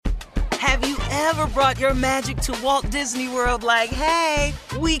Have you ever brought your magic to Walt Disney World like, hey,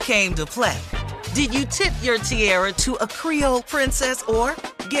 we came to play? Did you tip your tiara to a Creole princess or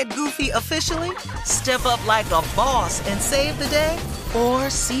get goofy officially? Step up like a boss and save the day? Or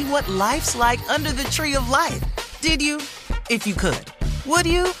see what life's like under the tree of life? Did you? If you could. Would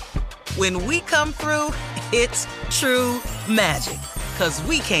you? When we come through, it's true magic. 'Cause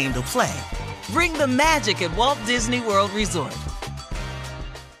we came to play. Bring the magic at Walt Disney World Resort.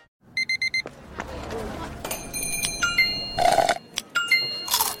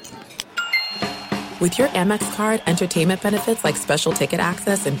 With your Amex card, entertainment benefits like special ticket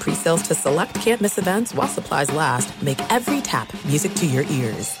access and pre-sales to select can't-miss events while supplies last make every tap music to your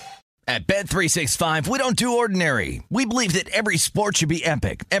ears. At Bet365, we don't do ordinary. We believe that every sport should be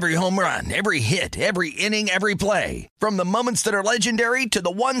epic. Every home run, every hit, every inning, every play. From the moments that are legendary to the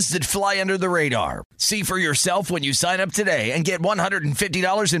ones that fly under the radar. See for yourself when you sign up today and get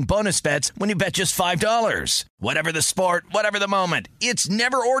 $150 in bonus bets when you bet just $5. Whatever the sport, whatever the moment, it's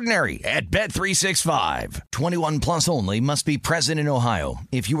never ordinary at Bet365. 21 plus only. Must be present in Ohio.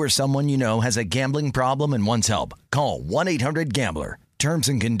 If you or someone you know has a gambling problem and wants help, call 1-800-GAMBLER. Terms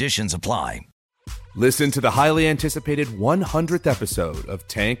and conditions apply. Listen to the highly anticipated 100th episode of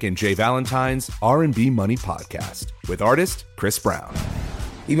Tank and Jay Valentine's R&B Money Podcast with artist Chris Brown.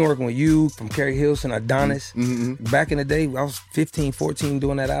 Even working with you, from Carrie Hilson, Adonis, back in the day, I was 15, 14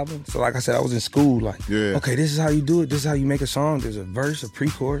 doing that album. So like I said, I was in school like, okay, this is how you do it. This is how you make a song. There's a verse, a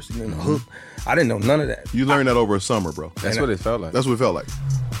pre-chorus, and then a hook. I didn't know none of that. You learned that over a summer, bro. That's what it felt like. That's what it felt like.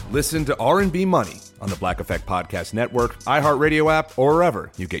 Listen to R&B Money on the Black Effect Podcast Network, iHeartRadio app, or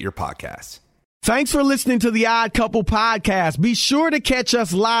wherever you get your podcasts. Thanks for listening to the Odd Couple podcast. Be sure to catch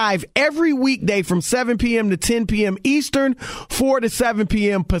us live every weekday from 7 p.m. to 10 p.m. Eastern, 4 to 7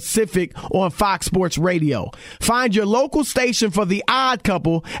 p.m. Pacific on Fox Sports Radio. Find your local station for the Odd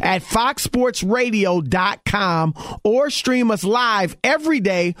Couple at foxsportsradio.com or stream us live every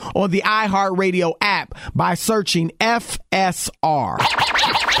day on the iHeartRadio app by searching FSR. Now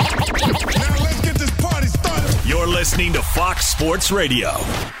let's get this party started. You're listening to Fox Sports Radio.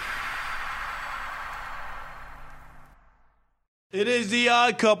 It is the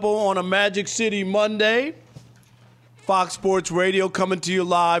Odd Couple on a Magic City Monday. Fox Sports Radio coming to you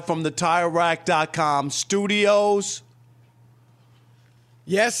live from the TireRack.com studios.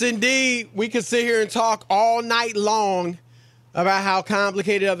 Yes, indeed. We can sit here and talk all night long about how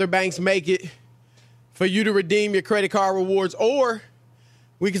complicated other banks make it for you to redeem your credit card rewards, or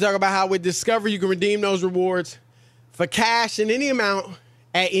we can talk about how with Discover you can redeem those rewards for cash in any amount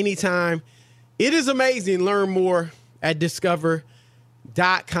at any time. It is amazing. Learn more at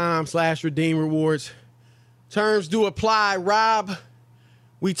discover.com/redeem rewards. Terms do apply. Rob,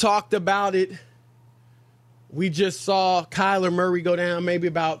 we talked about it. We just saw Kyler Murray go down maybe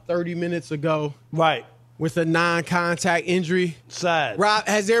about 30 minutes ago. Right. With a non-contact injury. Sad. Rob,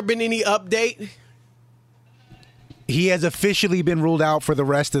 has there been any update? He has officially been ruled out for the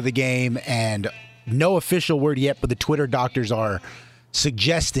rest of the game, and no official word yet, but the Twitter doctors are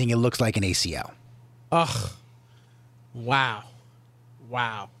suggesting it looks like an ACL. Ugh. Wow.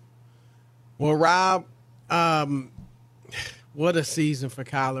 Well, Rob, what a season for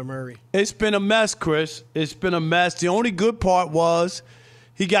Kyler Murray. It's been a mess, Chris. It's been a mess. The only good part was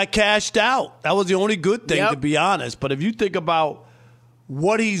he got cashed out. That was the only good thing, to be honest. But if you think about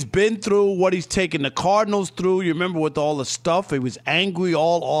what he's been through, what he's taken the Cardinals through, you remember with all the stuff, he was angry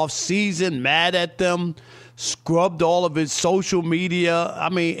all off season, mad at them, scrubbed all of his social media. I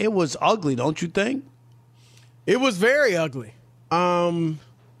mean, it was ugly, don't you think? It was very ugly. Rob.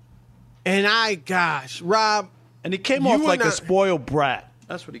 And he came off like a spoiled brat.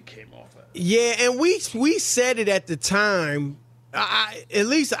 That's what he came off as. Yeah, and we said it at the time. At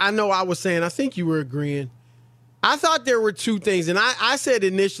least I know I was saying, I think you were agreeing. I thought there were two things, and I said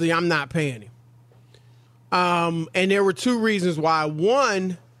initially I'm not paying him. And there were two reasons why.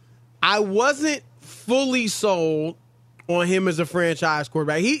 One, I wasn't fully sold on him as a franchise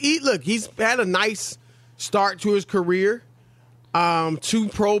quarterback. He's had a nice start to his career. 2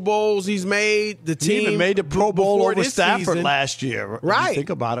 Pro Bowls he's made. The team he even made the Pro Bowl over Stafford last year. Right. Think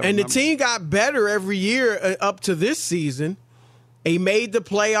about it. And the team got better every year up to this season. He made the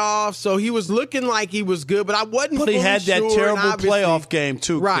playoffs, so he was looking like he was good, but I wasn't fully sure. But he had that terrible playoff game,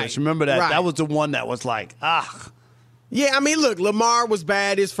 too, Chris. Right. Remember that? Right. That was the one that was like, Yeah, I mean, look, Lamar was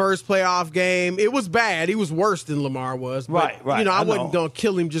bad his first playoff game. It was bad. He was worse than Lamar was. But, right. I wasn't going to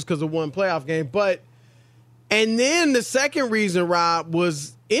kill him just because of one playoff game. And then the second reason, Rob,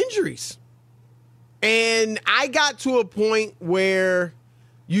 was injuries. And I got to a point where,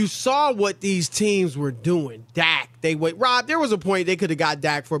 you saw what these teams were doing. Dak, Rob, there was a point they could have got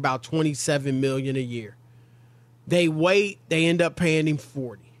Dak for about $27 million a year. They end up paying him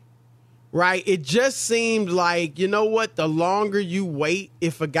 $40. Right? It just seemed like, you know what, the longer you wait,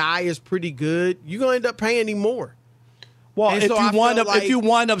 if a guy is pretty good, you're going to end up paying him more. Well, if you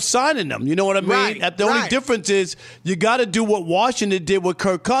wind up signing them, you know what I mean? Right, the only difference is you got to do what Washington did with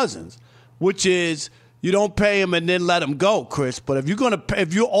Kirk Cousins, which is you don't pay him and then let him go, Chris. But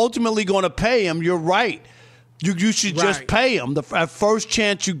if you're ultimately going to pay him, you're right. You should just pay him the first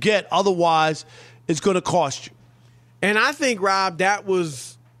chance you get. Otherwise, it's going to cost you. And I think, Rob, that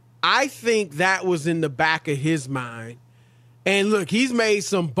was in the back of his mind. And look, he's made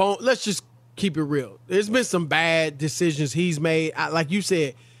some let's just keep it real. There's been some bad decisions he's made. Like you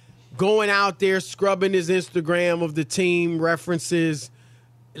said, going out there, scrubbing his Instagram of the team references,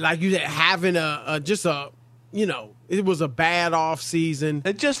 like you said, having it was a bad off season.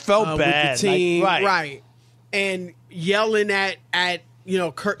 It just felt bad. With the team. Like, right. And yelling at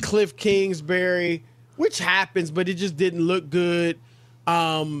Cliff Kingsbury, which happens, but it just didn't look good.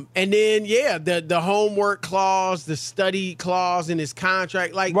 And then, the homework clause, the study clause in his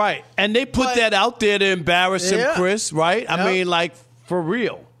contract. Right. And they put that out there to embarrass him, Chris, right? I mean, like, for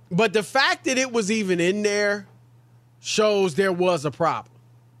real. But the fact that it was even in there shows there was a problem.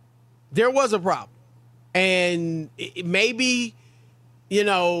 There was a problem. And maybe,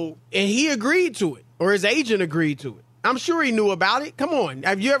 and he agreed to it, or his agent agreed to it. I'm sure he knew about it. Come on.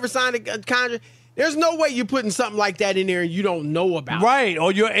 Have you ever signed a contract? There's no way you're putting something like that in there and you don't know about it. Right.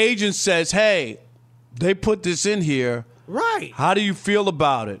 Or your agent says, hey, they put this in here. Right. How do you feel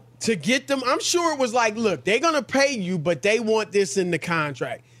about it? To get them, I'm sure it was like, look, they're going to pay you, but they want this in the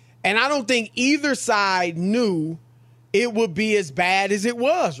contract. And I don't think either side knew it would be as bad as it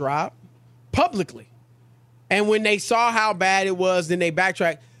was, Rob, publicly. And when they saw how bad it was, then they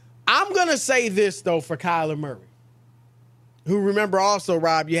backtracked. I'm going to say this, though, for Kyler Murray, who, remember also,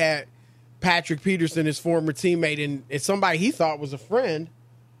 Rob, you had Patrick Peterson, his former teammate, and somebody he thought was a friend,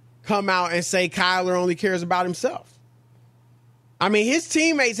 come out and say Kyler only cares about himself. I mean, his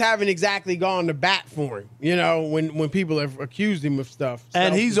teammates haven't exactly gone to bat for him, when people have accused him of stuff.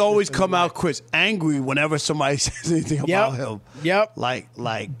 And he's always come out, Chris, angry whenever somebody says anything about him. Yep.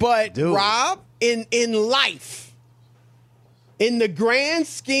 But, dude. Rob, in life, in the grand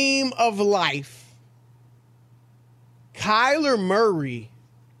scheme of life, Kyler Murray,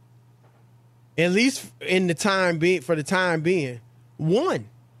 at least for the time being, won.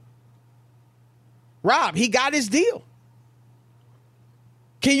 Rob, he got his deal.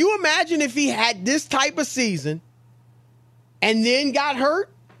 Can you imagine if he had this type of season and then got hurt?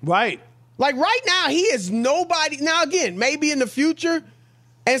 Right. Like right now, he is nobody. Now, again, maybe in the future,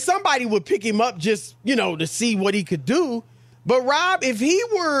 and somebody would pick him up just, to see what he could do. But, Rob, if he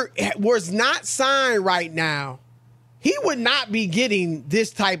was not signed right now, he would not be getting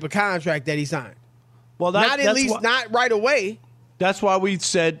this type of contract that he signed. Well, not right away. That's why we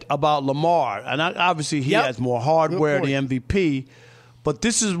said about Lamar. And obviously he has more hardware, the MVP. But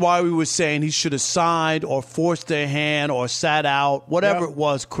this is why we were saying he should have signed or forced their hand or sat out, whatever it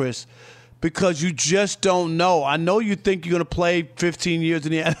was, Chris, because you just don't know. I know you think you're going to play 15 years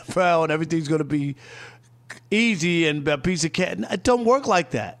in the NFL and everything's going to be easy and a piece of cake. It don't work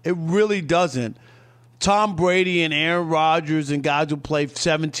like that. It really doesn't. Tom Brady and Aaron Rodgers and guys who play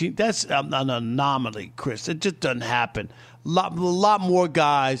 17, that's an anomaly, Chris. It just doesn't happen. A lot more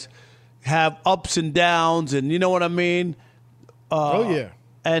guys have ups and downs, and you know what I mean?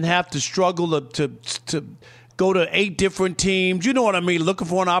 And have to struggle to go to 8 different teams. You know what I mean? Looking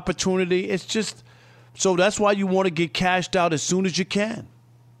for an opportunity. It's just so that's why you want to get cashed out as soon as you can.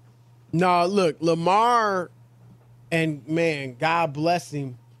 No, look, Lamar, and man, God bless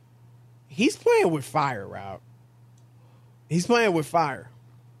him. He's playing with fire, Rob. He's playing with fire,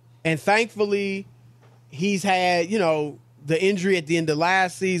 and thankfully, he's had the injury at the end of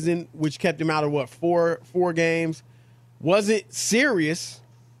last season, which kept him out of four games. Wasn't serious.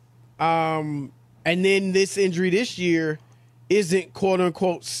 And then this injury this year isn't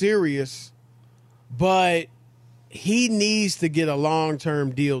quote-unquote serious, but he needs to get a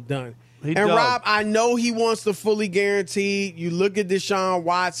long-term deal done. Rob, I know he wants the fully guaranteed. You look at Deshaun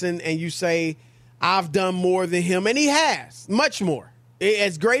Watson and you say, I've done more than him. And he has, much more.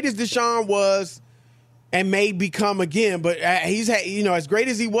 As great as Deshaun was and may become again, but he's had, as great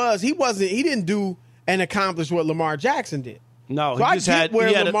as he didn't do and accomplish what Lamar Jackson did. No, so I get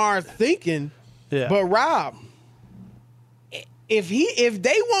where Lamar's thinking. Yeah. But Rob, if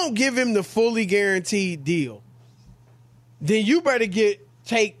they won't give him the fully guaranteed deal, then you better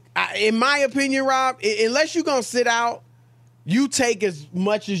take. In my opinion, Rob, unless you're gonna sit out you take as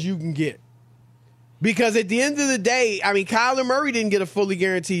much as you can get. Because at the end of the day, I mean, Kyler Murray didn't get a fully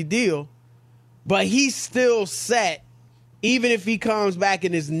guaranteed deal, but he's still set, even if he comes back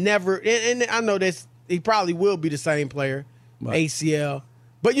and is never. And I know that he probably will be the same player, right. ACL.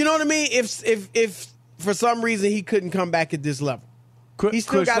 But you know what I mean? If for some reason he couldn't come back at this level, he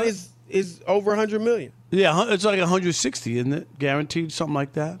still got his over $100 million. Yeah, it's like 160, isn't it? Guaranteed, something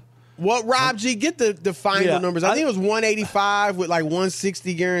like that. What, Rob G, get the final numbers. I think it was 185 with like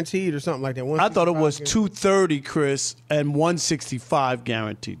 160 guaranteed or something like that. I thought it was 230, Chris, and 165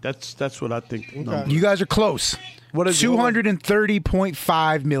 guaranteed. That's what I think. Okay. You guys are close. What is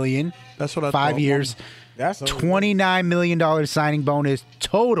 $230.5 million. That's what I 5 thought. years. That's $29 million signing bonus.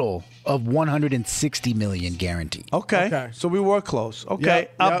 Total of $160 million guaranteed. Okay. So we were close. Okay.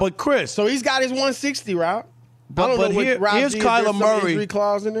 Yep. But Chris. So he's got his 160, Rob. But here's Kyler Murray. Injury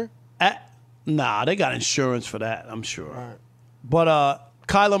clause in there? Nah, they got insurance for that, I'm sure. Right. But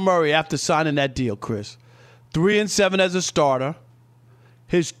Kyler Murray, after signing that deal, Chris, 3-7 as a starter.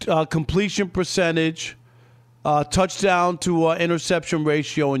 His completion percentage, touchdown to interception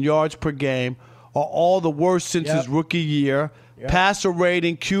ratio, and yards per game are all the worst since his rookie year. Yep. Passer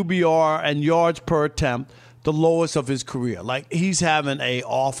rating, QBR, and yards per attempt, the lowest of his career. Like, he's having an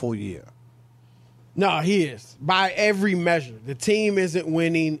awful year. No, he is. By every measure. The team isn't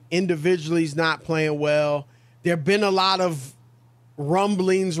winning. Individually, he's not playing well. There have been a lot of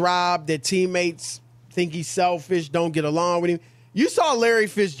rumblings, Rob, that teammates think he's selfish, don't get along with him. You saw Larry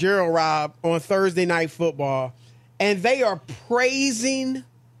Fitzgerald, Rob, on Thursday Night Football, and they are praising,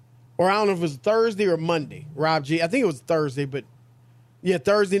 or I don't know if it was Thursday or Monday, Rob G. I think it was Thursday, but yeah,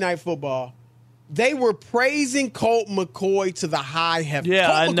 Thursday Night Football. They were praising Colt McCoy to the high heaven. Yeah,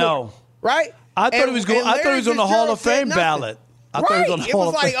 I know. Right? I thought he was going. I thought he was on the Hall of Fame ballot. It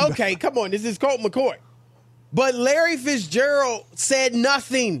was like, okay, come on, this is Colt McCoy. But Larry Fitzgerald said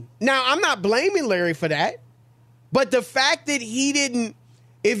nothing. Now, I'm not blaming Larry for that, but the fact that he didn't,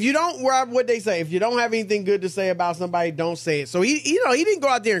 if you don't, what they say, if you don't have anything good to say about somebody, don't say it. So he didn't go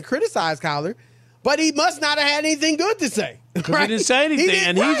out there and criticize Kyler, but he must not have had anything good to say. Because he didn't say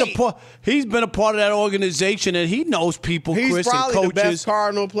anything, he's been a part of that organization, and he knows people, Chris, and coaches. He's probably the best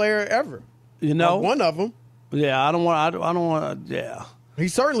Cardinal player ever. You know, one of them. Yeah, I don't want. Yeah,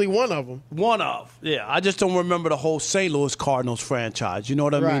 he's certainly one of them. Yeah, I just don't remember the whole St. Louis Cardinals franchise. You know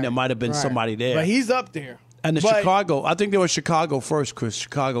what I mean? There might have been somebody there, but he's up there. And Chicago, I think they were Chicago first, Chris.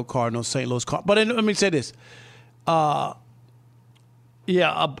 Chicago Cardinals, St. Louis Cardinals. But let me say this. About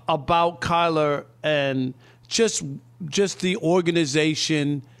Kyler and just the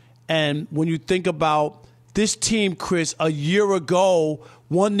organization, and when you think about this team, Chris, a year ago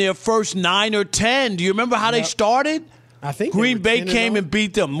won their first 9 or 10. Do you remember how they started? I think Green Bay came and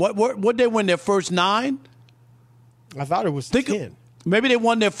beat them. What they win their first 9? I thought it was 10. Maybe they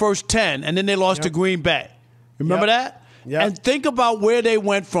won their first 10, and then they lost to Green Bay. Remember that? Yeah. And think about where they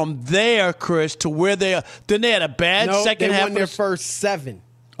went from there, Chris, to where they are. Then they had a bad second half. They won their first 7.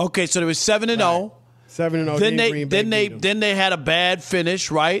 Okay, so they were 7-0. 7-0. Then they had a bad finish,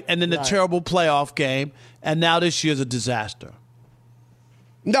 right? And then the terrible playoff game, and now this year's a disaster.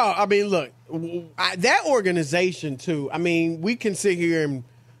 No, I mean, look, that organization too. I mean, we can sit here and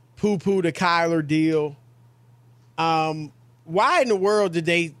poo-poo the Kyler deal. Why in the world did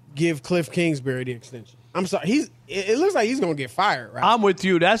they give Cliff Kingsbury the extension? I'm sorry. It looks like he's going to get fired, right? I'm with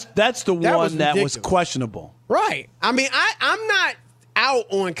you. That's the one that was questionable. Right. I mean, I'm not out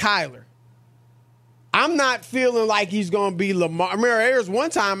on Kyler. I'm not feeling like he's going to be Lamar. I remember there was one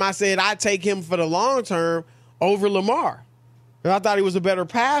time I said I'd take him for the long term over Lamar. I thought he was a better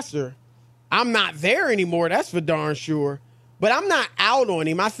passer. I'm not there anymore. That's for darn sure. But I'm not out on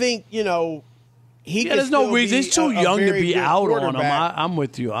him. I think, there's no reason. He's too young to be out on him. I'm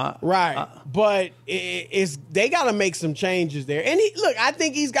with you. But they got to make some changes there. And I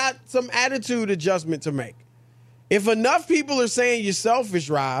think he's got some attitude adjustment to make. If enough people are saying you're selfish,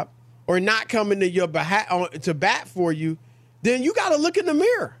 Rob, or not coming to your to bat for you, then you got to look in the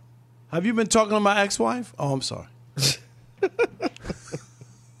mirror. Have you been talking to my ex-wife? Oh, I'm sorry.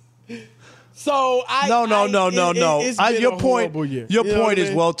 So No. Your point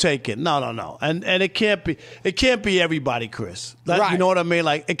is well taken. No. And it can't be everybody, Chris. You know what I mean?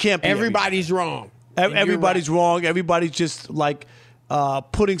 Like, it can't be everybody's wrong. Everybody's wrong. Everybody's just like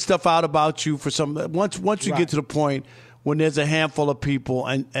putting stuff out about you for some. Once you get to the point when there's a handful of people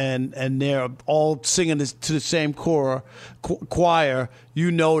and they're all singing to the same choir,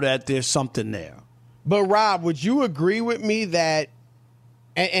 you know that there's something there. But Rob, would you agree with me that?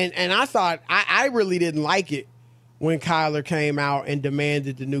 And I thought I really didn't like it when Kyler came out and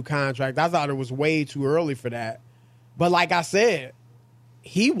demanded the new contract. I thought it was way too early for that. But like I said,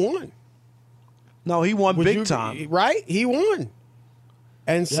 he won. No, he won big time. Right? He won.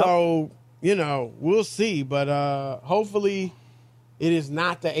 And so, we'll see. But hopefully it is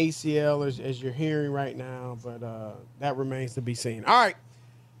not the ACL as you're hearing right now. But that remains to be seen. All right.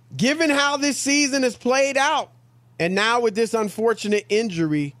 Given how this season has played out, and now with this unfortunate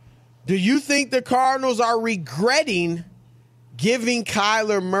injury, do you think the Cardinals are regretting giving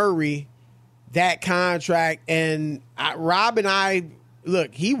Kyler Murray that contract? And Rob and I,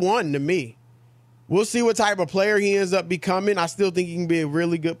 look, he won to me. We'll see what type of player he ends up becoming. I still think he can be a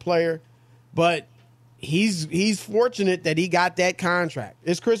really good player, but he's fortunate that he got that contract.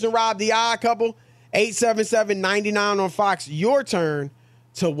 It's Chris and Rob, the Odd Couple, 877-99 on Fox. Your turn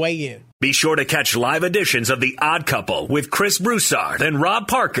to weigh in. Be sure to catch live editions of The Odd Couple with Chris Broussard and Rob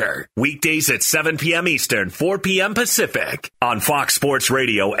Parker. Weekdays at 7 p.m. Eastern, 4 p.m. Pacific on Fox Sports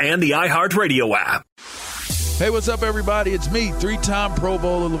Radio and the iHeartRadio app. Hey, what's up, everybody? It's me, three-time Pro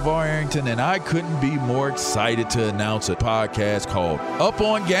Bowler LeVar Arrington, and I couldn't be more excited to announce a podcast called Up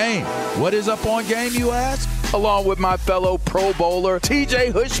On Game. What is Up On Game, you ask? Along with my fellow Pro Bowler,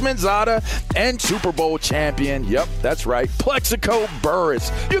 TJ Hushmanzada, and Super Bowl champion, yep, that's right, Plexico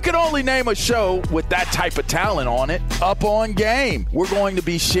Burress. You can only name a show with that type of talent on it. Up On Game. We're going to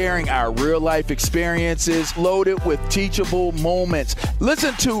be sharing our real-life experiences loaded with teachable moments.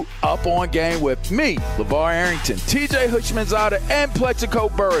 Listen to Up On Game with me, LeVar Arrington, TJ Hushmanzada, and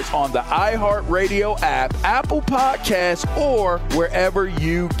Plexico Burress on the iHeartRadio app, Apple Podcasts, or wherever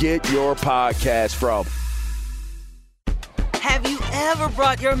you get your podcasts from. Have you ever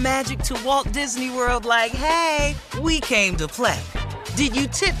brought your magic to Walt Disney World like, hey, we came to play? Did you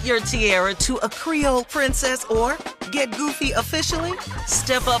tip your tiara to a Creole princess or get goofy officially?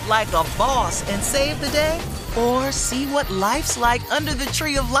 Step up like a boss and save the day? Or see what life's like under the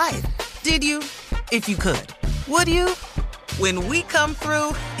tree of life? Did you? If you could. Would you? When we come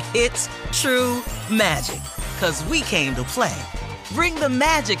through, it's true magic. 'Cause we came to play. Bring the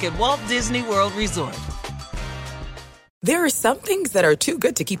magic at Walt Disney World Resort. There are some things that are too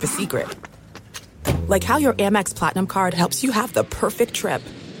good to keep a secret. Like how your Amex Platinum card helps you have the perfect trip.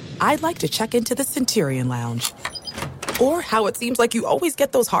 I'd like to check into the Centurion Lounge. Or how it seems like you always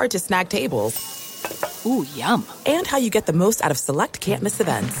get those hard-to-snag tables. Ooh, yum. And how you get the most out of select can't-miss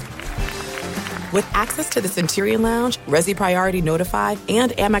events. With access to the Centurion Lounge, Resi Priority Notified,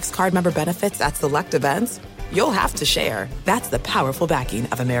 and Amex card member benefits at select events, you'll have to share. That's the powerful backing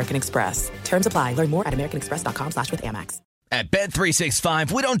of American Express. Terms apply. Learn more at americanexpress.com/withAmex. At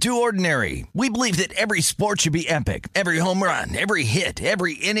Bet365, we don't do ordinary. We believe that every sport should be epic. Every home run, every hit,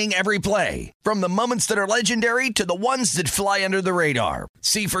 every inning, every play. From the moments that are legendary to the ones that fly under the radar.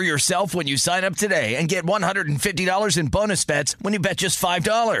 See for yourself when you sign up today and get $150 in bonus bets when you bet just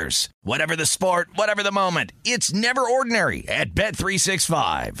 $5. Whatever the sport, whatever the moment, it's never ordinary at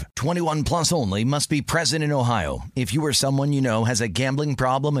Bet365. 21 plus only. Must be present in Ohio. If you or someone you know has a gambling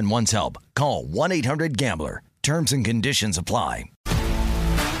problem and wants help, call 1-800-GAMBLER. Terms and conditions apply.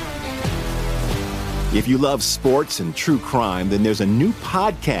 If you love sports and true crime, then there's a new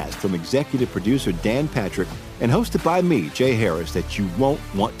podcast from executive producer Dan Patrick and hosted by me, Jay Harris, that you won't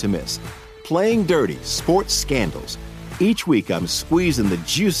want to miss. Playing Dirty: Sports Scandals. Each week, I'm squeezing the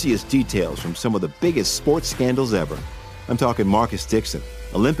juiciest details from some of the biggest sports scandals ever. I'm talking Marcus Dixon,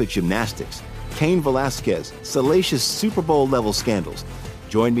 Olympic gymnastics, Cain Velasquez, salacious Super Bowl-level scandals.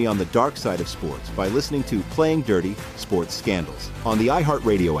 Join me on the dark side of sports by listening to Playing Dirty: Sports Scandals on the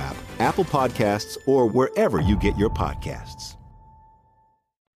iHeartRadio app, Apple Podcasts, or wherever you get your podcasts.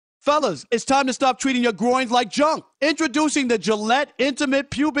 Fellas, it's time to stop treating your groins like junk. Introducing the Gillette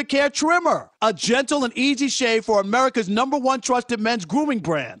Intimate Pubic Hair Trimmer, a gentle and easy shave for America's #1 trusted men's grooming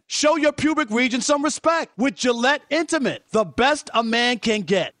brand. Show your pubic region some respect with Gillette Intimate, the best a man can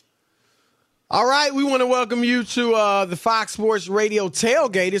get. All right, we want to welcome you to the Fox Sports Radio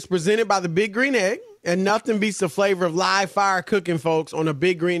Tailgate. It's presented by the Big Green Egg, and nothing beats the flavor of live fire cooking, folks, on a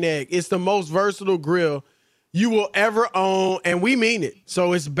Big Green Egg. It's the most versatile grill you will ever own, and we mean it.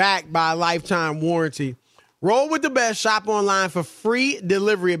 So it's backed by a lifetime warranty. Roll with the best. Shop online for free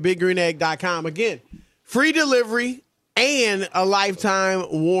delivery at BigGreenEgg.com. Again, free delivery and a lifetime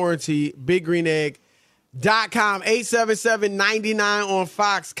warranty, BigGreenEgg.com. 877-99 on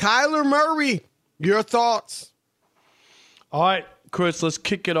Fox. Kyler Murray, your thoughts? All right, Chris, let's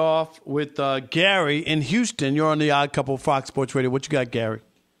kick it off with Gary in Houston. You're on the Odd Couple Fox Sports Radio. What you got, Gary?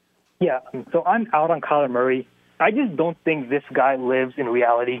 Yeah, so I'm out on Kyler Murray. I just don't think this guy lives in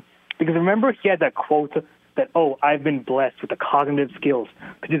reality. Because remember, he had that quote that, I've been blessed with the cognitive skills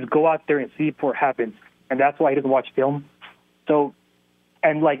to just go out there and see what happens. And that's why he doesn't watch film. So,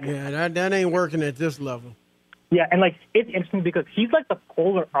 and yeah, that ain't working at this level. Yeah, and like it's interesting because he's like the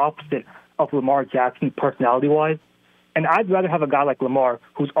polar opposite of Lamar Jackson personality-wise, and I'd rather have a guy like Lamar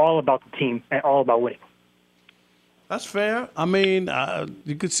who's all about the team and all about winning. That's fair. I mean,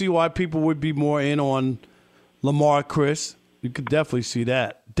 you could see why people would be more in on Lamar, Chris. You could definitely see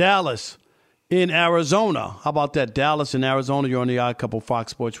that. Dallas in Arizona. How about that? Dallas in Arizona. You're on the Odd Couple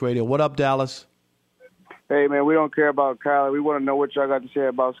Fox Sports Radio. What up, Dallas? Hey, man, we don't care about Kyler. We want to know what y'all got to say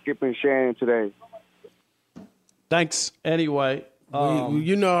about Skip and Shannon today. Thanks. Anyway.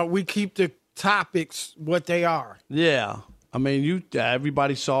 We keep the topics what they are. Yeah. I mean,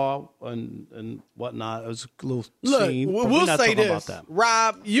 everybody saw and whatnot. It was a little scene. We'll say this, about that.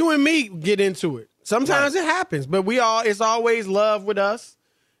 Rob, you and me get into it. Sometimes it happens, but it's always love with us.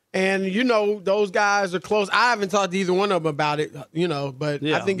 And, those guys are close. I haven't talked to either one of them about it, but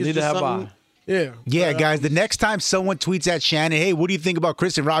I think it's just something. Yeah. Yeah, guys, the next time someone tweets at Shannon, hey, what do you think about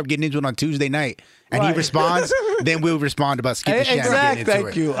Chris and Rob getting into it on Tuesday night? And he responds, then we'll respond about Skip and Shannon getting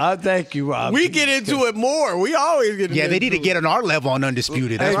into it. Thank you, Rob. We get into it more. We always get into it. Yeah, they need to get on our level on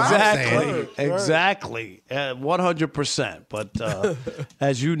Undisputed. That's what I'm saying. Exactly. 100%. But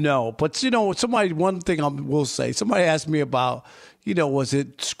as you know. But, one thing I will say, somebody asked me about, was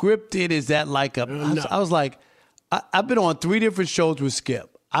it scripted? Is that like No. I was like, I've been on 3 different shows with Skip.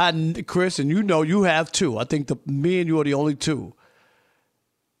 Chris, and you have too. I think me and you are the only two.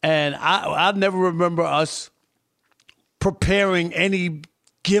 And I never remember us preparing any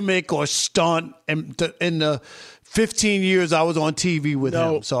gimmick or stunt in the 15 years I was on TV with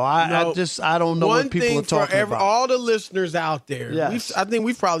him. So I don't know what people are talking about. All the listeners out there, yes. I think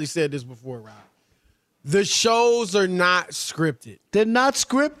we've probably said this before, Rob. The shows are not scripted. They're not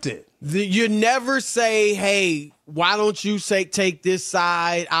scripted. You never say, hey, why don't you take this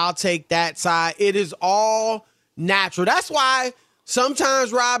side? I'll take that side. It is all natural. That's why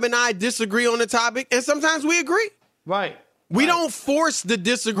sometimes Rob and I disagree on the topic, and sometimes we agree. Right. We don't force the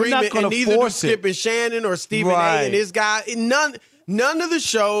disagreement, and neither do Skip and Shannon or Stephen A. and this guy. None of the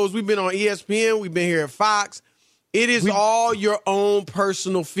shows. We've been on ESPN. We've been here at Fox. It is all your own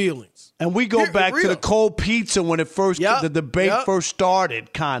personal feelings. And we go back to the cold pizza when the debate first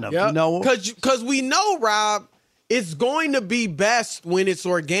started, kind of, Because we know, Rob, it's going to be best when it's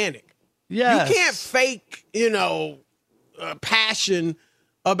organic. Yes. You can't fake, passion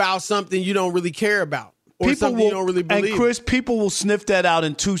about something you don't really care about. Or something you don't really believe. And Chris, people will sniff that out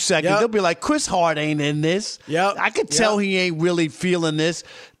in 2 seconds. They'll be like, Chris Hart ain't in this. I could tell he ain't really feeling this.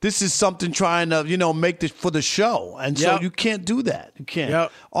 This is something trying to, make this for the show. And so you can't do that. You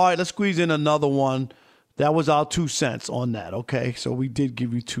can't. All right, let's squeeze in another one. That was our 2 cents on that, okay? So we did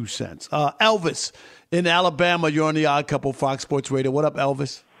give you 2 cents. Elvis in Alabama, you're on the Odd Couple Fox Sports Radio. What up,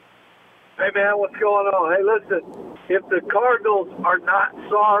 Elvis? Hey, man, what's going on? Hey, listen, if the Cardinals are not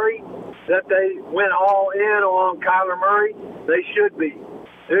sorry that they went all in on Kyler Murray, they should be.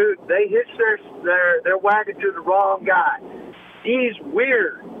 Dude, they hitched their wagon to the wrong guy. He's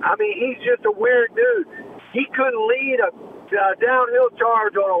weird. I mean, he's just a weird dude. He couldn't lead a downhill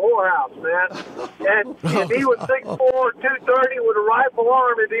charge on a whorehouse, man. And if he was 6'4", 230 with a rifle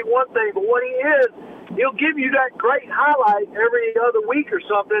arm, it'd be one thing. But what he is, he'll give you that great highlight every other week or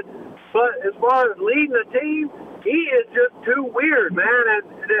something. But as far as leading the team, he is just too weird, man. And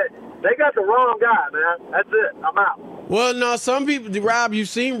they got the wrong guy, man. That's it. I'm out. Well, no, some people, Rob, you've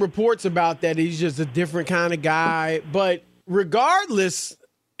seen reports about that. He's just a different kind of guy. But regardless,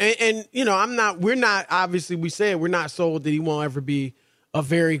 and we're not, obviously we said we're not sold that he won't ever be a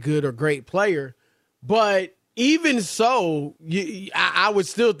very good or great player. But even so, I would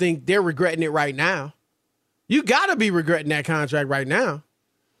still think they're regretting it right now. You got to be regretting that contract right now.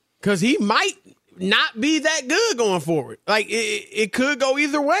 Because he might not be that good going forward. Like, it could go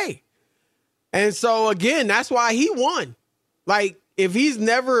either way. And so, again, that's why he won. Like, if he's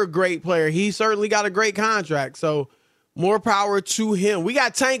never a great player, he certainly got a great contract. So, more power to him. We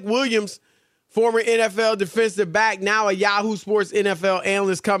got Tank Williams, former NFL defensive back, now a Yahoo Sports NFL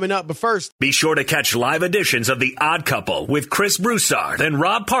analyst, coming up. But first, be sure to catch live editions of The Odd Couple with Chris Broussard and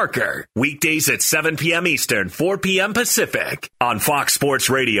Rob Parker. Weekdays at 7 p.m. Eastern, 4 p.m. Pacific on Fox Sports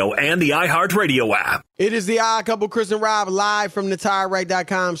Radio and the iHeartRadio app. It is The Odd Couple, Chris and Rob, live from the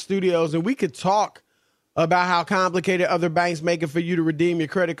TireRack.com studios. And we could talk about how complicated other banks make it for you to redeem your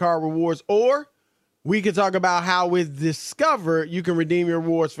credit card rewards, or we could talk about how with Discover, you can redeem your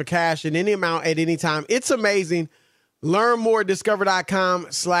rewards for cash in any amount at any time. It's amazing. Learn more at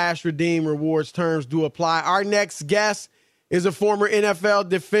discover.com/redeem rewards. Terms do apply. Our next guest is a former NFL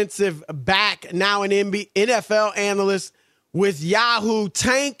defensive back, now an NFL analyst with Yahoo,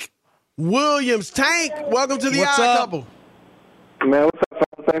 Tank Williams. Tank, welcome to the Odd Couple. Man, what's up?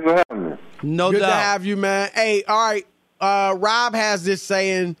 Thanks for having me. No Good doubt. to have you, man. Hey, all right. Rob has this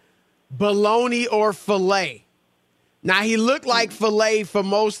saying, bologna or filet. Now, he looked like filet for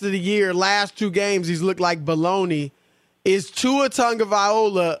most of the year. Last 2 games, he's looked like bologna. Is Tua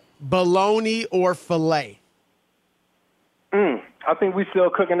Tagovailoa bologna or filet? I think we still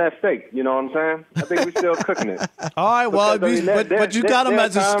cooking that steak. You know what I'm saying? I think we still cooking it. All right, well, Because, but you got him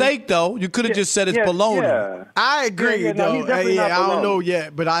as a steak, though. You could have just said it's bologna. Yeah. I agree, no, he's though. definitely not I don't bologna. know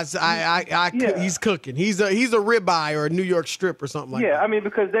yet, but he's cooking. He's a ribeye or a New York strip or something like that. I mean,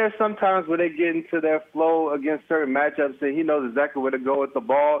 because there's some times where they get into their flow against certain matchups, and he knows exactly where to go with the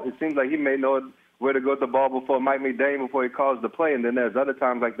ball. It seems like he may know where to go with the ball before Mike McDaniel, before he calls the play. And then there's other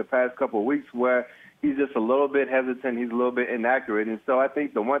times, like the past couple of weeks, where he's just a little bit hesitant. He's a little bit inaccurate. And so I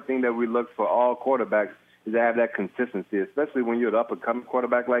think the one thing that we look for all quarterbacks is to have that consistency, especially when you're an up-and-coming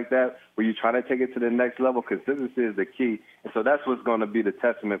quarterback like that, where you're trying to take it to the next level. Consistency is the key. And so that's what's going to be the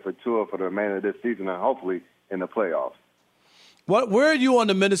testament for Tua for the remainder of this season and hopefully in the playoffs. Where are you on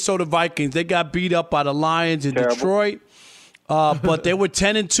the Minnesota Vikings? They got beat up by the Lions in Detroit, but they were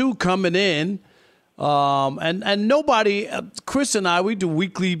 10-2 coming in. And nobody, Chris and I, we do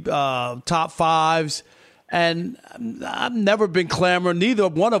weekly top fives, and I've never been clamoring, neither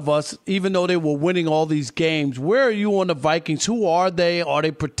one of us, even though they were winning all these games. Where are you on the Vikings? Who are they? Are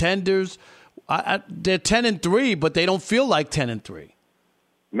they pretenders? They're 10-3, but they don't feel like 10-3.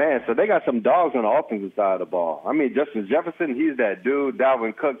 Man, so they got some dogs on the offensive side of the ball. I mean, Justin Jefferson, he's that dude.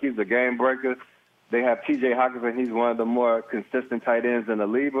 Dalvin Cook, he's a game breaker. They have T.J. Hockenson. He's one of the more consistent tight ends in the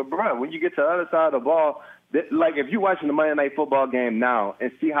league. But, bro, when you get to the other side of the ball, like if you're watching the Monday Night Football game now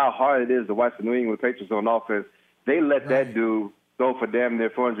and see how hard it is to watch the New England Patriots on offense, they let that dude go for damn near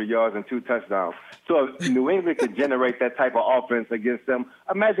 400 yards and 2 touchdowns. So if New England could generate that type of offense against them,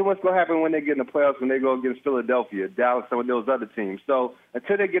 imagine what's going to happen when they get in the playoffs, when they go against Philadelphia, Dallas, some of those other teams. So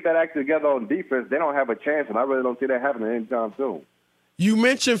until they get that act together on defense, they don't have a chance, and I really don't see that happening anytime soon. You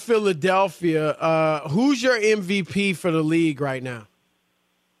mentioned Philadelphia. Who's your MVP for the league right now?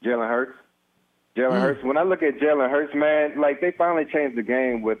 Jalen Hurts. Hurts. When I look at Jalen Hurts, man, like they finally changed the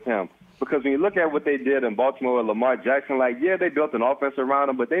game with him. Because when you look at what they did in Baltimore with Lamar Jackson, like, yeah, they built an offense around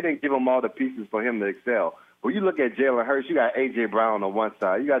him, but they didn't give him all the pieces for him to excel. When you look at Jalen Hurts, you got A.J. Brown on one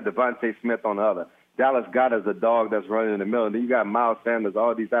side. You got Devontae Smith on the other. Dallas Goedert's a dog that's running in the middle. And then you got Miles Sanders,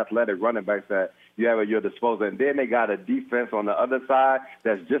 all these athletic running backs that you have at your disposal. And then they got a defense on the other side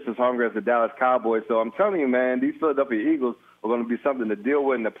that's just as hungry as the Dallas Cowboys. So I'm telling you, man, these Philadelphia Eagles are going to be something to deal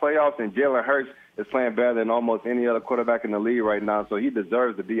with in the playoffs. And Jalen Hurts is playing better than almost any other quarterback in the league right now. So he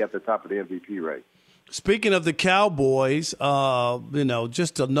deserves to be at the top of the MVP race. Speaking of the Cowboys,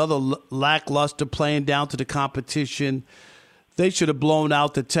 just another lackluster playing down to the competition. They should have blown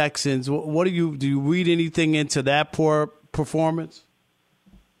out the Texans. Do you read anything into that poor performance?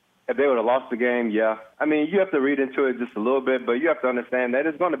 If they would have lost the game, yeah. I mean, you have to read into it just a little bit, but you have to understand that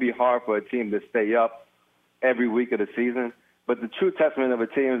it's going to be hard for a team to stay up every week of the season. But the true testament of a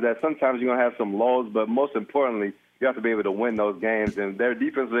team is that sometimes you're going to have some lows, but most importantly, you have to be able to win those games. And their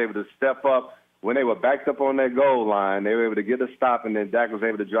defense was able to step up when they were backed up on their goal line. They were able to get a stop, and then Dak was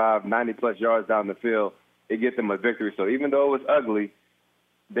able to drive 90-plus yards down the field. It gets them a victory. So even though it was ugly,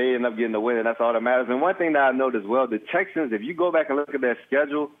 they end up getting the win, and that's all that matters. And one thing that I noticed as well, the Texans, if you go back and look at their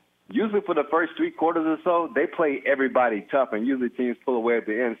schedule, usually for the first 3 quarters or so, they play everybody tough, and usually teams pull away at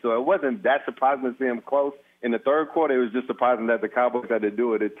the end. So it wasn't that surprising to see them close. In the third quarter, it was just surprising that the Cowboys had to do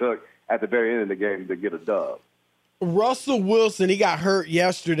what it took at the very end of the game to get a dub. Russell Wilson, he got hurt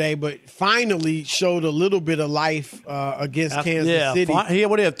yesterday, but finally showed a little bit of life against Kansas City. He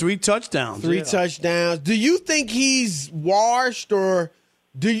had 3 touchdowns. 3 touchdowns. Do you think he's washed, or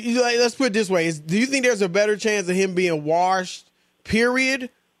let's put it this way: do you think there's a better chance of him being washed, period,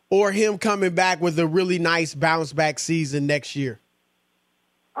 or him coming back with a really nice bounce back season next year?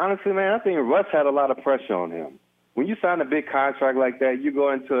 Honestly, man, I think Russ had a lot of pressure on him. When you sign a big contract like that, you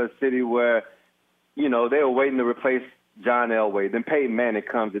go into a city where they were waiting to replace John Elway. Then Peyton Manning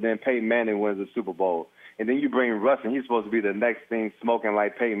comes, and then Peyton Manning wins the Super Bowl. And then you bring Russ, and he's supposed to be the next thing smoking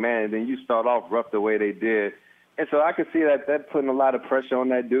like Peyton Manning. And then you start off rough the way they did. And so I could see that putting a lot of pressure on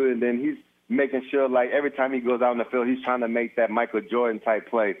that dude. And then he's making sure, like, every time he goes out in the field, he's trying to make that Michael Jordan-type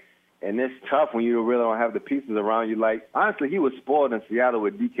play. And it's tough when you really don't have the pieces around you. Like, honestly, he was spoiled in Seattle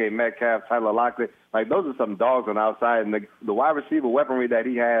with DK Metcalf, Tyler Lockett. Like, those are some dogs on the outside. And the wide receiver weaponry that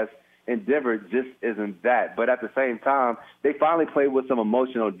he has in Denver just isn't that. But at the same time, they finally played with some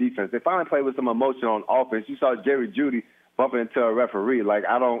emotional defense. They finally played with some emotion on offense. You saw Jerry Jeudy bumping into a referee. Like,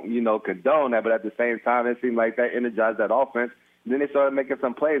 I don't, condone that, but at the same time, it seemed like that energized that offense. And then they started making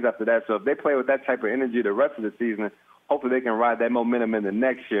some plays after that. So if they play with that type of energy the rest of the season, hopefully they can ride that momentum into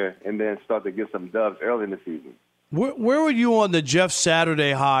next year and then start to get some dubs early in the season. Where were you on the Jeff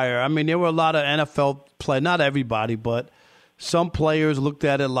Saturday hire? I mean, there were a lot of NFL play, not everybody, but some players looked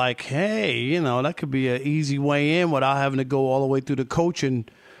at it like, hey, that could be an easy way in without having to go all the way through the coaching,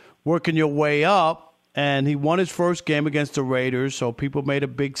 working your way up. And he won his first game against the Raiders, so people made a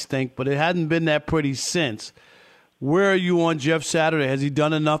big stink, but it hadn't been that pretty since. Where are you on Jeff Saturday? Has he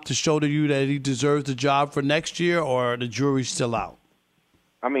done enough to show to you that he deserves the job for next year, or the jury's still out?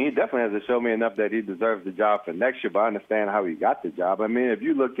 I mean, he definitely has to show me enough that he deserves the job for next year, but I understand how he got the job. I mean, if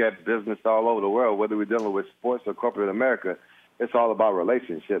you look at business all over the world, whether we're dealing with sports or corporate America, it's all about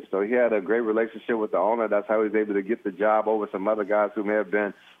relationships. So he had a great relationship with the owner. That's how he was able to get the job over some other guys who may have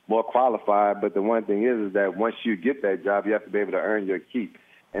been more qualified. But the one thing is that once you get that job, you have to be able to earn your keep.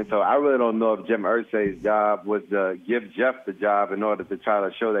 And so I really don't know if Jim Irsay's job was to give Jeff the job in order to try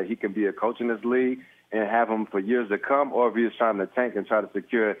to show that he can be a coach in this league and have him for years to come, or if he was trying to tank and try to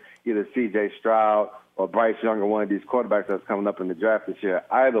secure either C.J. Stroud or Bryce Young or one of these quarterbacks that's coming up in the draft this year.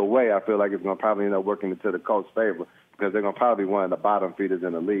 Either way, I feel like it's going to probably end up working into the coach's favor because they're going to probably be one of the bottom feeders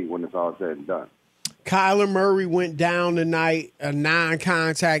in the league when it's all said and done. Kyler Murray went down tonight, a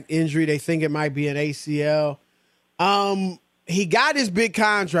non-contact injury. They think it might be an ACL. He got his big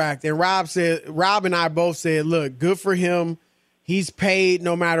contract, and Rob and I both said, look, good for him. He's paid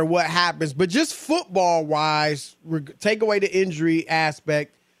no matter what happens. But just football-wise, take away the injury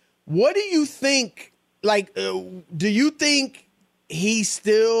aspect, what do you think, do you think he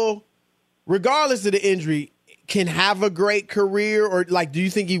still, regardless of the injury, can have a great career? Or, do you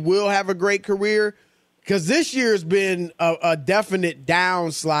think he will have a great career? Because this year has been a definite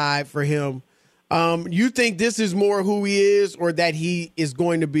downslide for him. You think this is more who he is, or that he is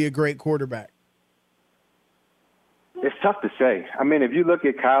going to be a great quarterback? It's tough to say. I mean, if you look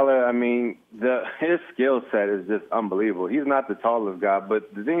at Kyler, I mean, his skill set is just unbelievable. He's not the tallest guy,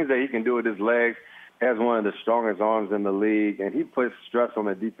 but the things that he can do with his legs, has one of the strongest arms in the league, and he puts stress on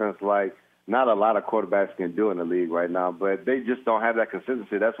the defense like not a lot of quarterbacks can do in the league right now, but they just don't have that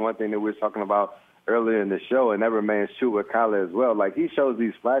consistency. That's one thing that we were talking about earlier in the show, and that remains true with Kyler as well. He shows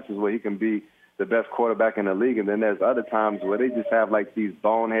these flashes where he can be the best quarterback in the league, and then there's other times where they just have these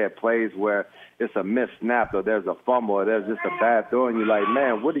bonehead plays where it's a missed snap or there's a fumble or there's just a bad throw, and you're like,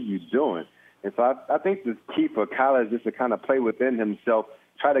 man, what are you doing? And so I think the key for Kyler is just to kind of play within himself,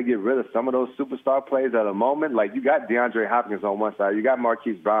 try to get rid of some of those superstar plays at a moment. You got DeAndre Hopkins on one side, you got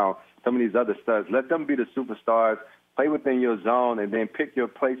Marquise Brown, some of these other studs. Let them be the superstars, play within your zone, and then pick your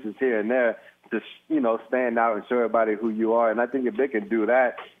places here and there to, stand out and show everybody who you are. And I think if they can do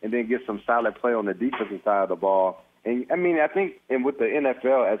that and then get some solid play on the defensive side of the ball, and I think with the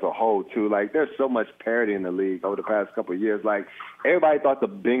NFL as a whole too, there's so much parity in the league over the past couple of years. Everybody thought the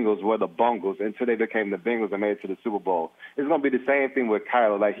Bengals were the Bungles until they became the Bengals and made it to the Super Bowl. It's going to be the same thing with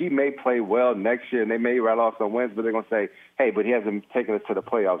Kyler. He may play well next year and they may rattle off some wins, but they're going to say, hey, but he hasn't taken us to the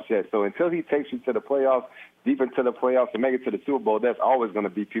playoffs yet. So until he takes you to the playoffs, deep into the playoffs and make it to the Super Bowl, there's always going to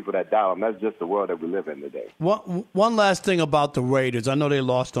be people that doubt him. That's just the world that we live in today. One last thing about the Raiders. I know they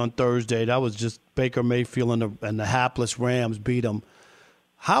lost on Thursday. That was just Baker Mayfield and the hapless Rams beat them.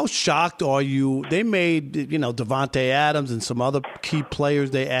 How shocked are you? They made, Devontae Adams and some other key players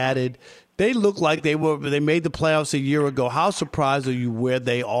they added. They look like they made the playoffs a year ago. How surprised are you where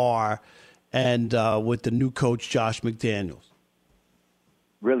they are and with the new coach, Josh McDaniels?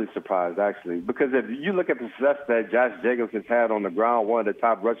 Really surprised, actually, because if you look at the success that Josh Jacobs has had on the ground, one of the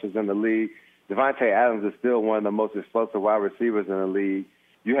top rushers in the league, Devontae Adams is still one of the most explosive wide receivers in the league.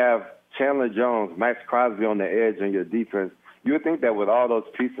 You have Chandler Jones, Max Crosby on the edge in your defense. You would think that with all those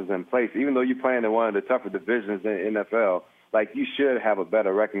pieces in place, even though you're playing in one of the tougher divisions in the NFL, you should have a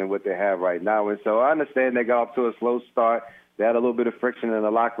better record than what they have right now. And so I understand they got off to a slow start. They had a little bit of friction in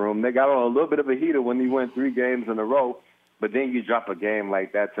the locker room. They got on a little bit of a heater when they won 3 games in a row. But then you drop a game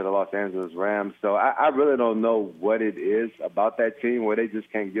like that to the Los Angeles Rams. So I really don't know what it is about that team where they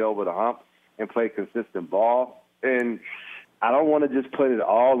just can't get over the hump and play consistent ball. And I don't want to just put it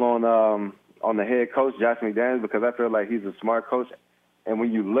all on the head coach, Josh McDaniels, because I feel like he's a smart coach. And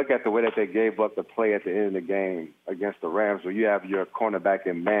when you look at the way that they gave up the play at the end of the game against the Rams, where you have your cornerback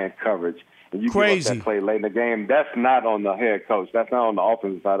in man coverage, and you give up that play late in the game, that's not on the head coach. That's not on the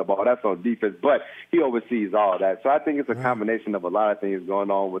offensive side of the ball. That's on defense. But he oversees all that. So I think it's a combination of a lot of things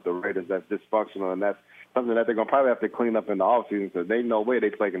going on with the Raiders that's dysfunctional, and that's something that they're going to probably have to clean up in the offseason because they know where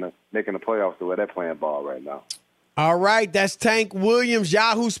they're making the playoffs the way they're playing ball right now. All right, that's Tank Williams,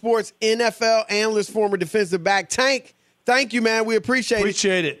 Yahoo Sports NFL analyst, former defensive back. Tank, thank you, man. We appreciate it.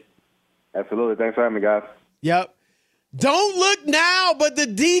 Appreciate it. Absolutely. Thanks for having me, guys. Yep. Don't look now, but the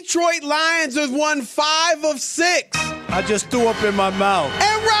Detroit Lions have won 5 of 6. I just threw up in my mouth.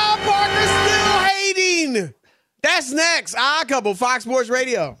 And Rob Parker's still hating. That's next. Odd Couple, Fox Sports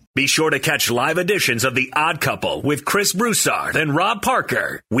Radio. Be sure to catch live editions of The Odd Couple with Chris Broussard and Rob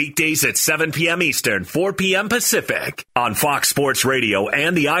Parker. Weekdays at 7 p.m. Eastern, 4 p.m. Pacific on Fox Sports Radio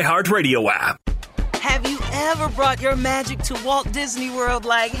and the iHeartRadio app. Have you ever brought your magic to Walt Disney World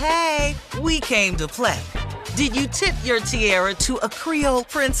like, hey, we came to play? Did you tip your tiara to a Creole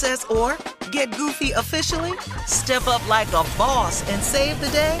princess or get goofy officially? Step up like a boss and save the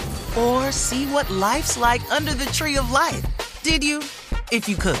day? Or see what life's like under the tree of life? Did you? If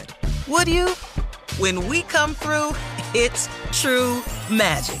you could. Would you? When we come through, it's true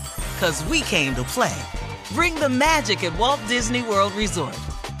magic. 'Cause we came to play. Bring the magic at Walt Disney World Resort.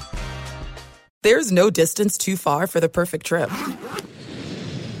 There's no distance too far for the perfect trip.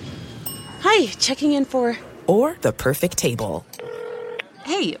 Hi, checking in for... Or the perfect table.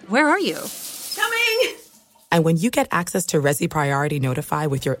 Hey, where are you? Coming! And when you get access to Resi Priority Notify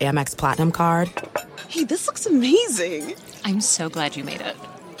with your Amex Platinum card... Hey, this looks amazing. I'm so glad you made it.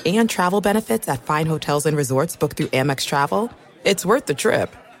 And travel benefits at fine hotels and resorts booked through Amex Travel, it's worth the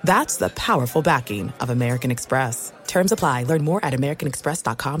trip. That's the powerful backing of American Express. Terms apply. Learn more at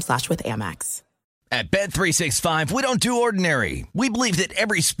americanexpress.com/withAmex. At Bet365, we don't do ordinary. We believe that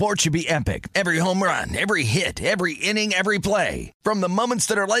every sport should be epic. Every home run, every hit, every inning, every play. From the moments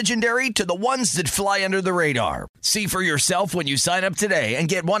that are legendary to the ones that fly under the radar. See for yourself when you sign up today and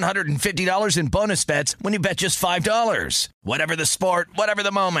get $150 in bonus bets when you bet just $5. Whatever the sport, whatever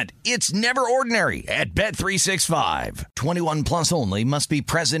the moment, it's never ordinary at Bet365. 21 plus only. Must be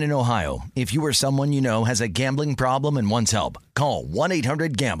present in Ohio. If you or someone you know has a gambling problem and wants help, call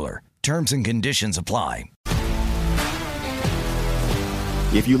 1-800-GAMBLER. Terms and conditions apply.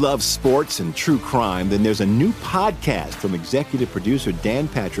 If you love sports and true crime, then there's a new podcast from executive producer Dan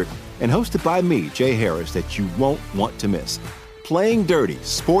Patrick and hosted by me, Jay Harris, that you won't want to miss. Playing Dirty: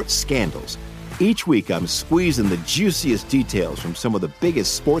 Sports Scandals. Each week, I'm squeezing the juiciest details from some of the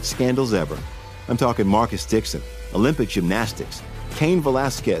biggest sports scandals ever. I'm talking Marcus Dixon, Olympic gymnastics, Cain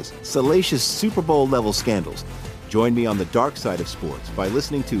Velasquez, salacious Super Bowl-level scandals. Join me on the dark side of sports by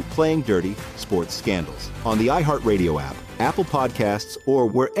listening to Playing Dirty: Sports Scandals on the iHeartRadio app, Apple Podcasts, or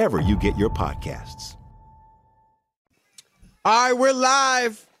wherever you get your podcasts. All right, we're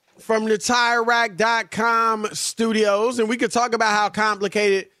live from the TireRack.com studios, and we could talk about how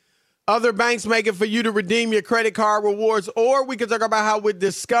complicated other banks make it for you to redeem your credit card rewards, or we could talk about how with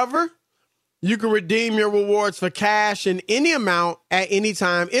Discover, you can redeem your rewards for cash in any amount at any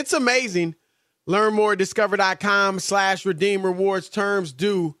time. It's amazing. Learn more at discover.com/redeem rewards. Terms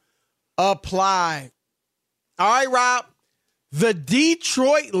do apply. All right, Rob. The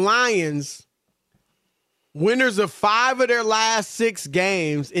Detroit Lions, winners of 5 of their last 6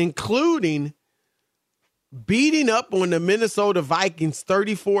 games, including beating up on the Minnesota Vikings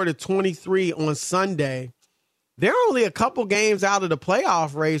 34-23 on Sunday. They're only a couple games out of the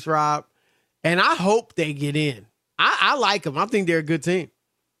playoff race, Rob, and I hope they get in. I like them. I think they're a good team.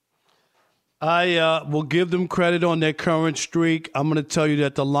 I will give them credit on their current streak. I'm going to tell you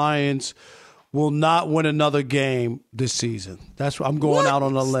that the Lions will not win another game this season. That's what I'm going out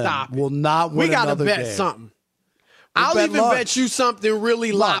on a limb. Will not win another game. We got to bet something. I'll even bet you something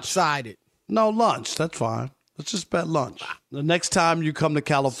really lopsided. No, lunch. That's fine. Let's just bet lunch. The next time you come to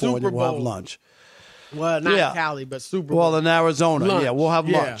California, we'll have lunch. Well, not Cali, but Super Bowl. Well, in Arizona, lunch. We'll have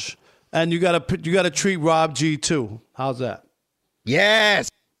lunch. And you got to treat Rob G too. How's that? Yes.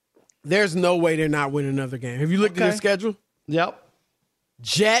 There's no way they're not winning another game. Have you looked at their schedule? Yep.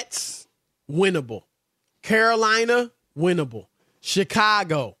 Jets, winnable. Carolina, winnable.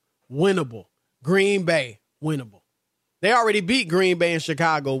 Chicago, winnable. Green Bay, winnable. They already beat Green Bay and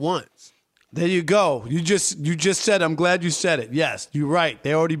Chicago once. There you go. You just said it. I'm glad you said it. Yes, you're right.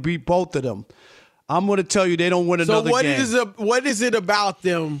 They already beat both of them. I'm going to tell you they don't win another game. So what is it about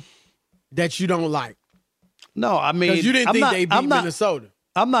them that you don't like? No, I mean, because you didn't think they beat Minnesota.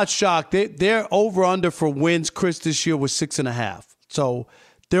 I'm not shocked. Their over-under for wins, Chris, this year was 6.5. So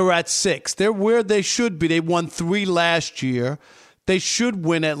they're at 6. They're where they should be. They won 3 last year. They should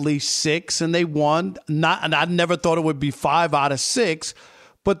win at least 6, and they won. And I never thought it would be 5 out of 6,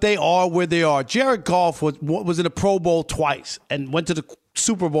 but they are where they are. Jared Goff was in the Pro Bowl twice and went to the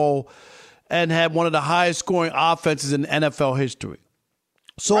Super Bowl and had one of the highest scoring offenses in NFL history.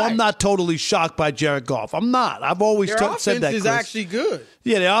 So I'm not totally shocked by Jared Goff. I'm not. I've always said that, Chris. Their offense is actually good.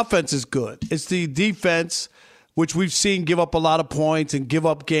 Yeah, the offense is good. It's the defense, which we've seen give up a lot of points and give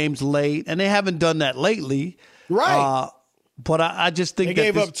up games late, and they haven't done that lately. Right. But I just think they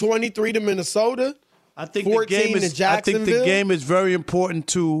gave up 23 to Minnesota. I think 14 to Jacksonville. I think the game is very important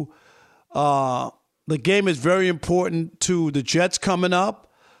to the Jets coming up.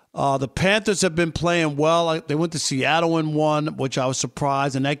 The Panthers have been playing well. They went to Seattle and won, which I was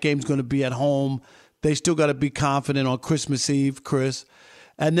surprised, and that game's going to be at home. They still got to be confident on Christmas Eve, Chris.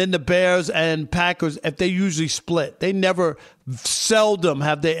 And then the Bears and Packers, if they usually split, seldom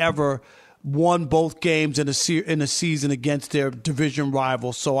have they ever won both games in a season against their division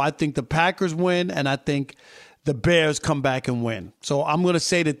rivals. So I think the Packers win, and I think the Bears come back and win. So I'm going to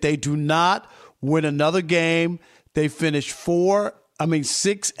say that they do not win another game. They finish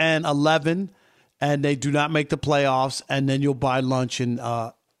 6-11, and they do not make the playoffs. And then you'll buy lunch in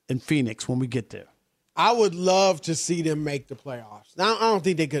Phoenix when we get there. I would love to see them make the playoffs. Now, I don't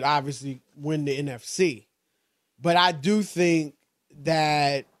think they could obviously win the NFC, but I do think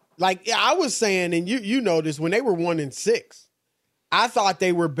that, like I was saying, and you know this, when they were 1-6, I thought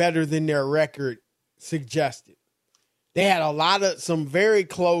they were better than their record suggested. They had some very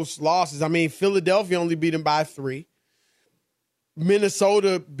close losses. I mean, Philadelphia only beat them by 3.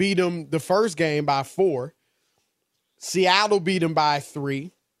 Minnesota beat them the first game by 4. Seattle beat them by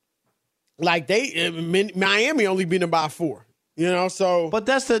 3. Like Miami only beat them by 4, so. But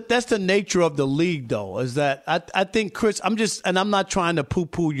that's the nature of the league, though, is that I think, Chris, I'm not trying to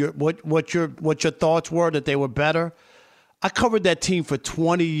poo-poo what your thoughts were that they were better. I covered that team for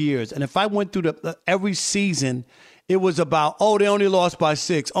 20 years, and if I went through every season, it was about, they only lost by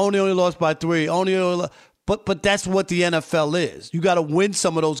 6, they only lost by 3, but that's what the NFL is. You got to win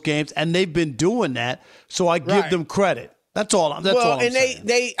some of those games, and they've been doing that, so I give them credit. That's all I'm saying.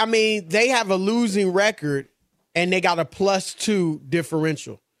 They have a losing record, and they got a +2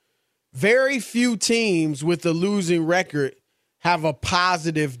 differential. Very few teams with a losing record have a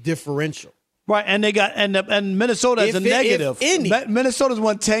positive differential. Right, and they got and Minnesota has a negative. Minnesota's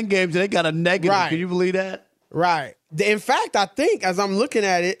won 10 games, and they got a negative. Right. Can you believe that? Right. In fact, I think as I'm looking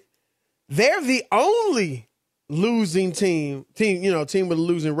at it, they're the only losing team with a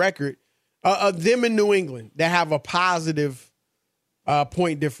losing record. Them in New England that have a positive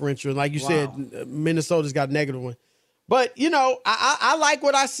point differential. Like you said, Minnesota's got a negative one. But, I like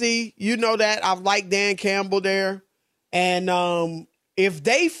what I see. You know that. I've liked Dan Campbell there. And if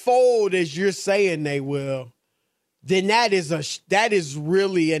they fold as you're saying they will, then that is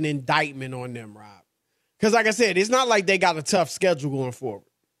really an indictment on them, Rob. Because like I said, it's not like they got a tough schedule going forward.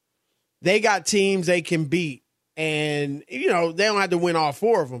 They got teams they can beat. And, they don't have to win all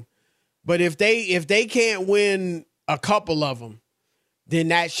 4 of them. But if they can't win a couple of them, then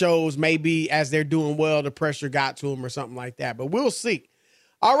that shows maybe as they're doing well, the pressure got to them or something like that. But we'll see.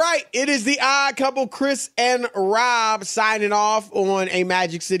 All right, it is the Odd Couple, Chris and Rob, signing off on a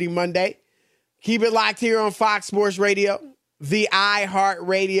Magic City Monday. Keep it locked here on Fox Sports Radio, the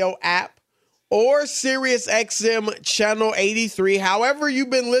iHeartRadio app, or SiriusXM Channel 83, however you've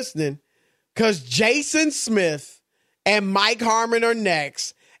been listening, because Jason Smith and Mike Harmon are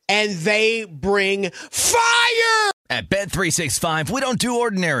next. And they bring fire! At Bet365, we don't do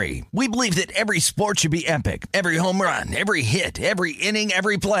ordinary. We believe that every sport should be epic. Every home run, every hit, every inning,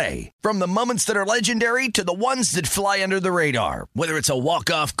 every play. From the moments that are legendary to the ones that fly under the radar. Whether it's a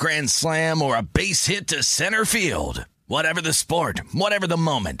walk-off grand slam or a base hit to center field. Whatever the sport, whatever the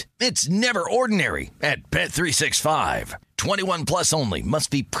moment. It's never ordinary at Bet365. 21 plus only. Must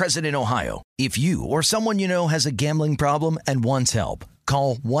be present in Ohio. If you or someone you know has a gambling problem and wants help,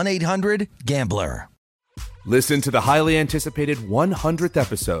 call 1-800-GAMBLER. Listen to the highly anticipated 100th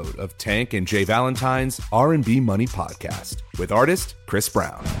episode of Tank and Jay Valentine's R&B Money Podcast with artist Chris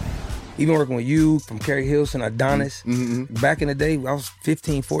Brown. Even working with you, from Carrie Hilson, Adonis, back in the day, I was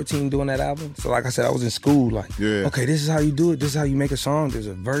 15, 14 doing that album. So like I said, I was in school okay, this is how you do it. This is how you make a song. There's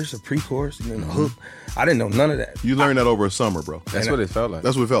a verse, a pre-chorus, and then a hook. I didn't know none of that. You learned that over a summer, bro. That's what it felt like.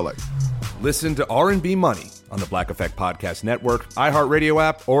 That's what it felt like. Listen to R&B Money on the Black Effect Podcast Network, iHeartRadio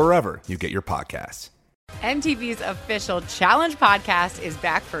app, or wherever you get your podcasts. MTV's official Challenge podcast is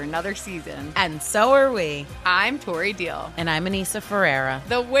back for another season. And so are we. I'm Tori Deal. And I'm Anissa Ferreira.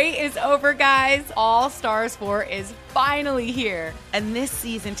 The wait is over, guys. All Stars 4 is finally here. And this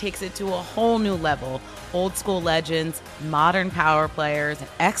season takes it to a whole new level. Old school legends, modern power players, and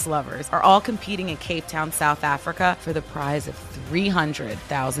ex-lovers are all competing in Cape Town, South Africa for the prize of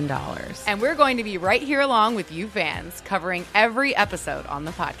 $300,000. And we're going to be right here along with you fans, covering every episode on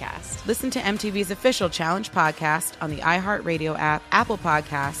the podcast. Listen to MTV's official Challenge podcast on the iHeartRadio app, Apple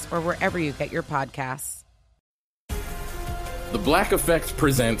Podcasts, or wherever you get your podcasts. The Black Effect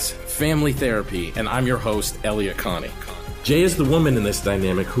presents Family Therapy, and I'm your host, Elliot Connie. Jay is the woman in this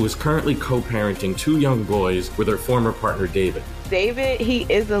dynamic who is currently co-parenting 2 young boys with her former partner, David. David, he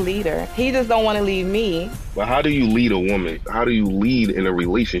is a leader. He just don't want to leave me. But how do you lead a woman? How do you lead in a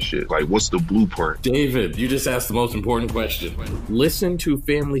relationship? Like, what's the blueprint? David, you just asked the most important question. Listen to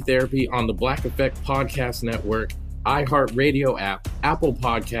Family Therapy on the Black Effect Podcast Network, iHeartRadio app, Apple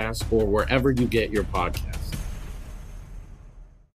Podcasts, or wherever you get your podcasts.